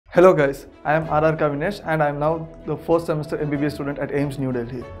Hello guys, I am Kavinesh and I am now the first semester MBBS student at AIIMS New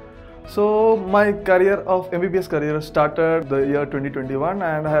Delhi. So my career of MBBS career started the year 2021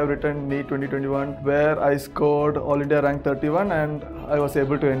 and I have written NEET 2021 where I scored All India rank 31 and I was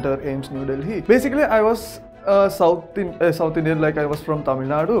able to enter AIIMS New Delhi. Basically I was South Indian, like I was from Tamil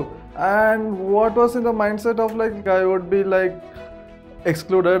Nadu, and what was in the mindset of like I would be like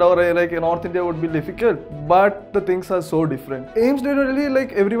excluded or like in North India would be difficult, but the things are so different. AIIMS New Delhi,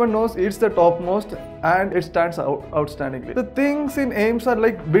 like everyone knows, it's the topmost and it stands out outstandingly. The things in AIIMS are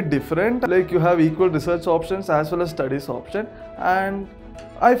like bit different, like you have equal research options as well as studies option, and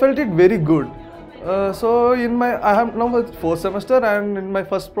I felt it very good. So I have now the fourth semester, and in my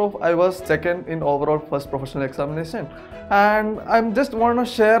first prof I was second in overall first professional examination, and I'm just want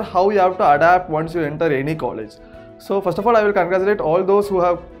to share how you have to adapt once you enter any college. So first of all, I will congratulate all those who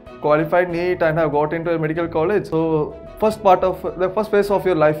have qualified NEET and have got into a medical college. So the first phase of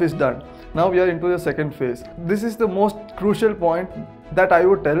your life is done. Now we are into the second phase. This is the most crucial point that I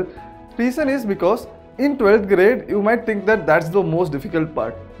would tell. Reason is because in 12th grade, you might think that that's the most difficult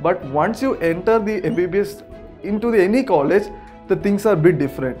part. But once you enter the MBBS into any college, the things are a bit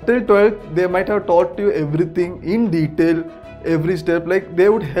different. Till 12th, they might have taught you everything in detail, every step, like they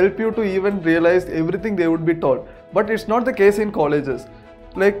would help you to even realize everything they would be taught. But it's not the case in colleges.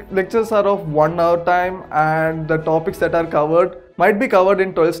 Like lectures are of 1 hour time and the topics that are covered might be covered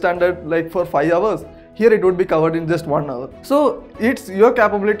in 12th standard like for 5 hours. Here it would be covered in just 1 hour. So it's your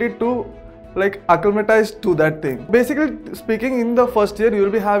capability to like acclimatize to that thing. Basically speaking, in the first year you will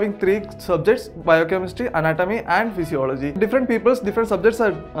be having 3 subjects: biochemistry, anatomy and physiology. Different people's different subjects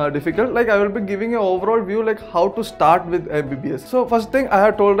are difficult. Like I will be giving an overall view like how to start with MBBS. So first thing I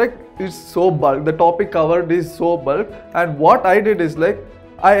have told, like it's so bulk, the topic covered is so bulk, and what I did is like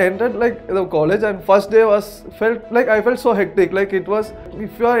I entered like the college, and first day I felt so hectic. Like it was,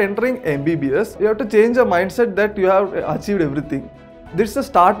 if you are entering MBBS, you have to change the mindset that you have achieved everything. This is the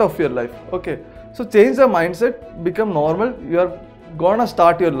start of your life. Okay, so change the mindset, become normal. You are gonna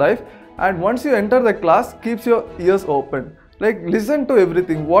start your life, and once you enter the class, keep your ears open. Like listen to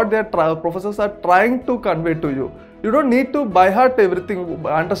everything what their professors are trying to convey to you. You don't need to by heart everything,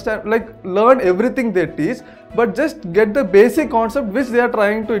 understand, like learn everything they teach, but just get the basic concept which they are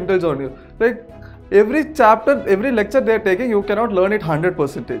trying to indulge on you. Like every chapter, every lecture they are taking, you cannot learn it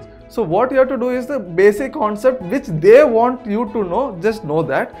 100%. So what you have to do is the basic concept which they want you to know, just know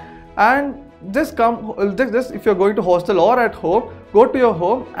that, and just if you're going to hostel or at home, go to your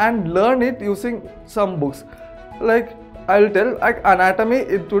home and learn it using some books. Like I'll tell, like anatomy,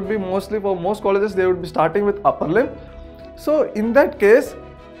 it would be mostly for most colleges they would be starting with upper limb. So in that case,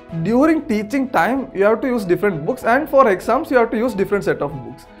 during teaching time you have to use different books, and for exams you have to use different set of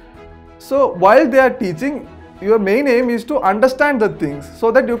books. So while they are teaching, your main aim is to understand the things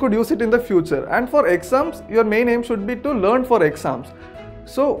so that you could use it in the future, and for exams your main aim should be to learn for exams.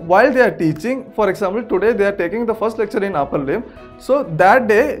 So while they are teaching, for example today they are taking the first lecture in upper limb, so that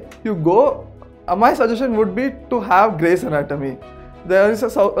day you go, my suggestion would be to have Gray's Anatomy. There is a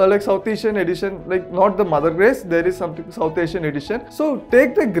South Asian edition, like not the Mother Grace, there is something South Asian edition. So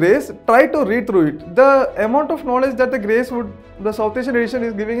take the Grace, try to read through it. The amount of knowledge that the South Asian edition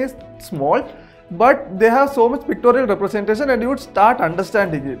is giving is small, but they have so much pictorial representation and you would start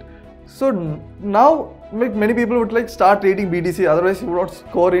understanding it. So now many people would like start reading BDC, otherwise you would not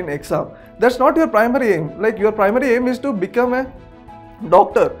score in exam. That's not your primary aim. Like your primary aim is to become a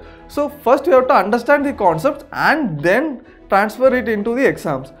doctor. So first you have to understand the concepts and then transfer it into the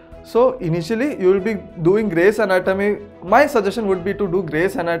exams. So initially you will be doing Gray's Anatomy. My suggestion would be to do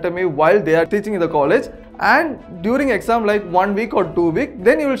Gray's Anatomy while they are teaching in the college, and during exam like 1 week or 2 weeks,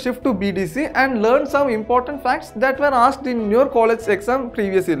 then you will shift to BDC and learn some important facts that were asked in your college exam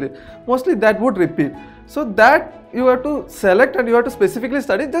previously. Mostly that would repeat. So that you have to select and you have to specifically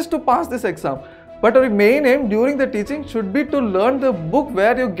study just to pass this exam. But our main aim during the teaching should be to learn the book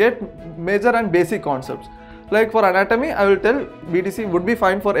where you get major and basic concepts. Like for anatomy, I will tell BDC would be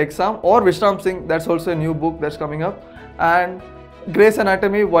fine for exam, or Vishram Singh, that's also a new book that's coming up, and Gray's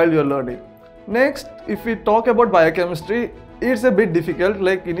Anatomy while you're learning. Next, if we talk about biochemistry, it's a bit difficult.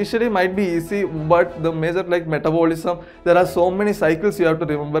 Like initially might be easy, but the major like metabolism, there are so many cycles you have to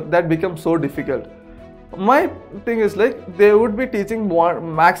remember that becomes so difficult. My thing is like they would be teaching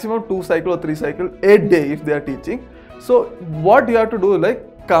maximum 2 cycle or 3 cycle a day if they are teaching. So what you have to do, like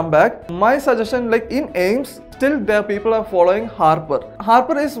come back. My suggestion, like in AIIMS, still there people are following Harper.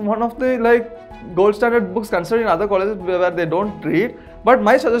 Harper is one of the like gold standard books considered in other colleges where they don't read. But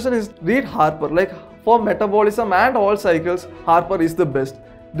my suggestion is read Harper. Like for metabolism and all cycles, Harper is the best.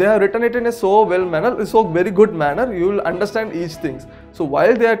 They have written it in a so well manner, so very good manner, you will understand each things. So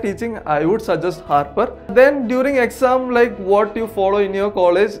while they are teaching, I would suggest Harper. Then during exam, like what you follow in your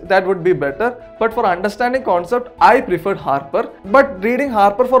college, that would be better. But for understanding concept, I preferred Harper. But reading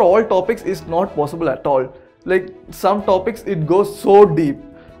Harper for all topics is not possible at all. Like some topics, it goes so deep.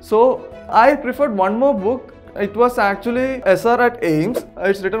 So I preferred one more book. It was actually SR at AIIMS.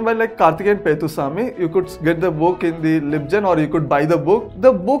 It's written by like Karthik and Petusami. You could get the book in the Libgen or you could buy the book.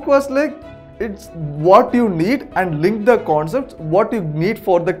 The book was like, it's what you need and link the concepts, what you need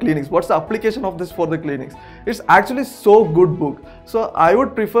for the clinics, what's the application of this for the clinics. It's actually so good book. So I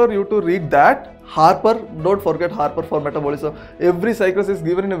would prefer you to read that. Harper, don't forget Harper for metabolism. Every cycle is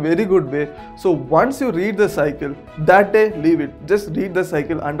given in a very good way. So once you read the cycle, that day leave it. Just read the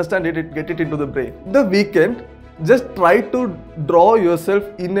cycle, understand it, get it into the brain. The weekend, just try to draw yourself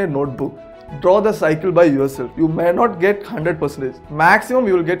in a notebook. Draw the cycle by yourself. You may not get 100%. Maximum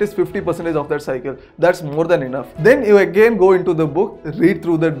you will get is 50% of that cycle. That's more than enough. Then you again go into the book, read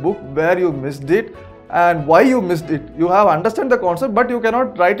through that book where you missed it and why you missed it. You have understand the concept, but you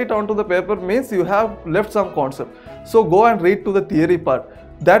cannot write it onto the paper, means you have left some concept. So go and read to the theory part.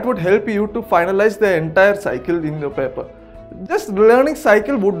 That would help you to finalize the entire cycle in your paper. Just learning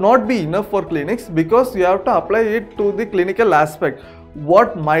cycle would not be enough for clinics because you have to apply it to the clinical aspect.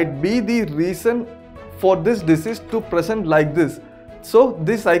 What might be the reason for this disease to present like this? So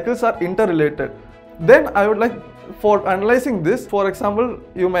these cycles are interrelated. Then I would like, for analyzing this, for example,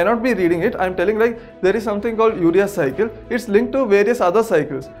 you may not be reading it, I am telling like there is something called urea cycle. It's linked to various other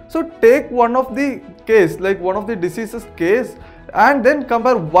cycles. So take one of the case, like one of the diseases case, and then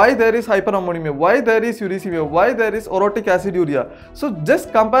compare why there is hyperammonemia, why there is uricemia, why there is orotic aciduria. So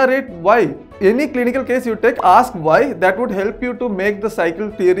just compare it why. Any clinical case you take, ask why. That would help you to make the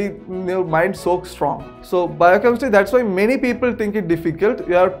cycle theory in your mind so strong. So biochemistry, that's why many people think it difficult.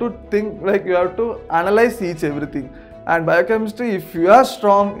 You have to think like you have to analyze everything. And biochemistry, if you are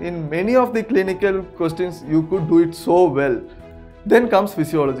strong in many of the clinical questions, you could do it so well. Then comes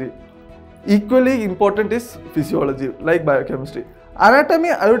physiology. Equally important is physiology, like biochemistry.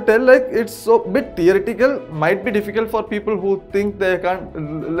 Anatomy, I would tell like it's so bit theoretical, might be difficult for people who think they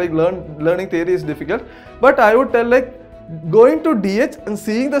can't like learning theory is difficult. But I would tell like going to DH and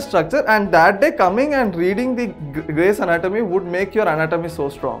seeing the structure and that day coming and reading the Gray's anatomy would make your anatomy so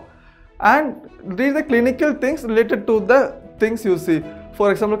strong. And read the clinical things related to the things you see. For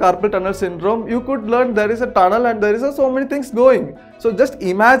example, carpal tunnel syndrome, you could learn there is a tunnel and there is so many things going. So just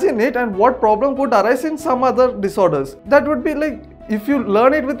imagine it and what problem would arise in some other disorders. That would be like, if you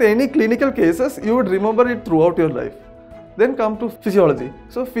learn it with any clinical cases, you would remember it throughout your life. Then come to physiology.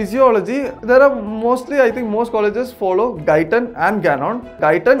 So physiology, there are mostly, I think most colleges follow Guyton and Gannon.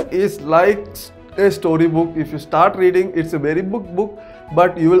 Guyton is like a storybook. If you start reading, it's a very book,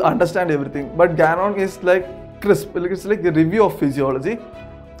 but you will understand everything. But Gannon is like crisp, it's like a review of physiology.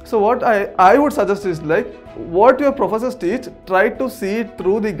 So what I would suggest is like what your professors teach, try to see it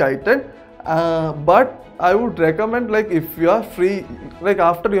through the Guyton, but I would recommend like if you are free, like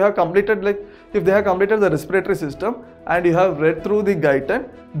after you have completed, like if they have completed the respiratory system and you have read through the Guyton,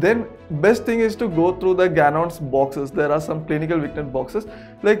 then best thing is to go through the Gannon's boxes. There are some clinical witness boxes,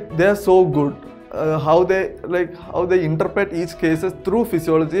 like they are so good. How they interpret each cases through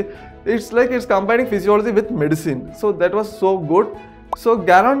physiology. It's like it's combining physiology with medicine. So that was so good. So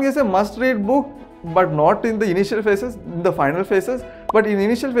Gannon is a must-read book, but not in the initial phases, in the final phases. But in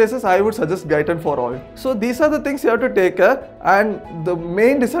initial phases, I would suggest Guyton for all. So these are the things you have to take care. And the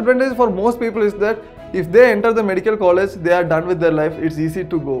main disadvantage for most people is that if they enter the medical college, they are done with their life. It's easy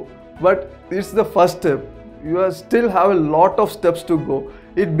to go, but it's the first step. You still have a lot of steps to go.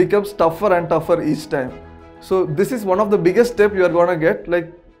 It becomes tougher and tougher each time. So this is one of the biggest steps you are gonna get.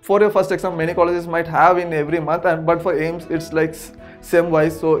 Like for your first exam, many colleges might have in every month, but for AIIMS, it's like sem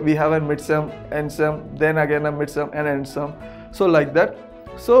wise. So we have a mid-sem, end sem, then again a mid-sem and end sem. So like that.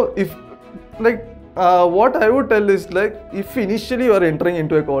 So if like what I would tell is like if initially you are entering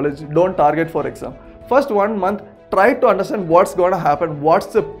into a college, don't target for exam. First 1 month, try to understand what's gonna happen, what's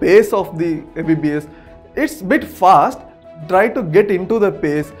the pace of the MBBS. It's a bit fast. Try to get into the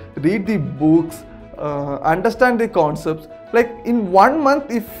pace, read the books, understand the concepts. Like in 1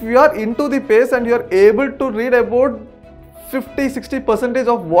 month, if you are into the pace and you are able to read about 50-60%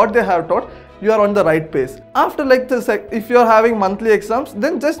 of what they have taught, you are on the right pace. After like if you are having monthly exams,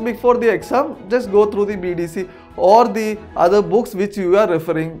 then just before the exam, just go through the BDC or the other books which you are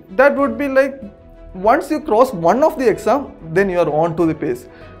referring. That would be like once you cross one of the exam, then you are on to the pace.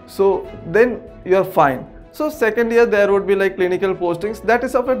 So then you are fine. So second year there would be like clinical postings, that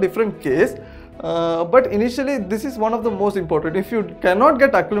is of a different case. But initially this is one of the most important. If you cannot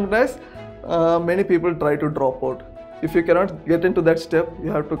get acclimatized, many people try to drop out. if you cannot get into that step, you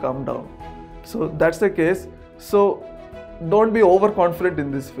have to come down. So that's the case. So don't be overconfident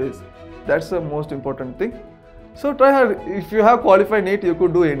in this phase. That's the most important thing. So try hard. If you have qualified NEET, you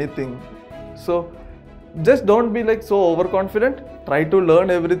could do anything. So just don't be like so overconfident. Try to learn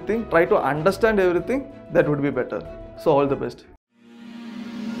everything. Try to understand everything. That would be better. So all the best.